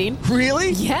 PTA meeting.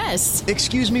 Really? Yes.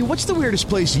 Excuse me, what's the weirdest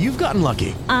place you've gotten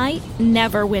lucky? I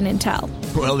never win and tell.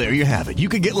 Well, there you have it. You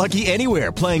can get lucky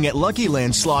anywhere, playing at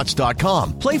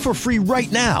LuckyLandSlots.com. Play for free right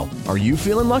now. Are you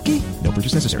feeling lucky? No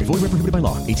purchase necessary. Void where prohibited by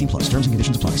law. 18+. Terms and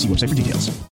conditions apply. See website for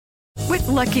details. With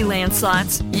Lucky Land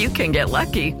Slots, you can get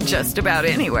lucky just about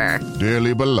anywhere.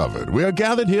 Dearly beloved, we are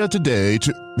gathered here today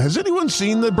to... Has anyone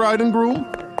seen the bride and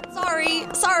groom?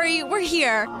 Sorry, we're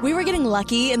here. We were getting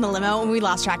lucky in the limo and we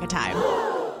lost track of time.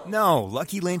 No,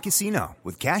 Lucky Land Casino,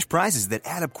 with cash prizes that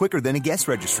add up quicker than a guest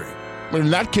registry. In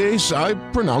that case, I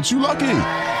pronounce you lucky.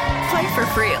 Play for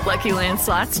free at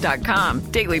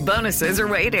LuckyLandSlots.com. Daily bonuses are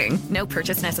waiting. No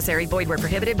purchase necessary. Void where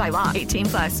prohibited by law.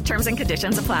 18+. Terms and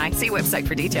conditions apply. See website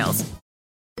for details.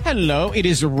 Hello, it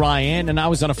is Ryan, and I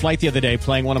was on a flight the other day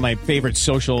playing one of my favorite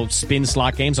social spin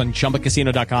slot games on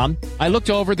ChumbaCasino.com. I looked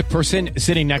over at the person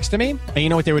sitting next to me, and you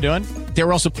know what they were doing? They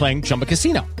were also playing Chumba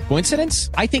Casino. Coincidence?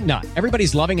 I think not.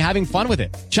 Everybody's loving having fun with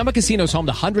it. Chumba Casino is home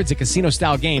to hundreds of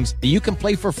casino-style games that you can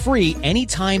play for free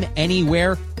anytime,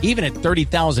 anywhere, even at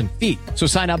 30,000 feet. So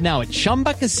sign up now at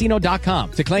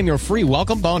ChumbaCasino.com to claim your free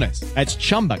welcome bonus. That's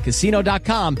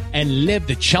ChumbaCasino.com and live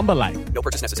the Chumba life. No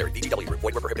purchase necessary. BTW. Void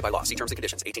where prohibited by law. See terms and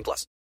conditions. 18+.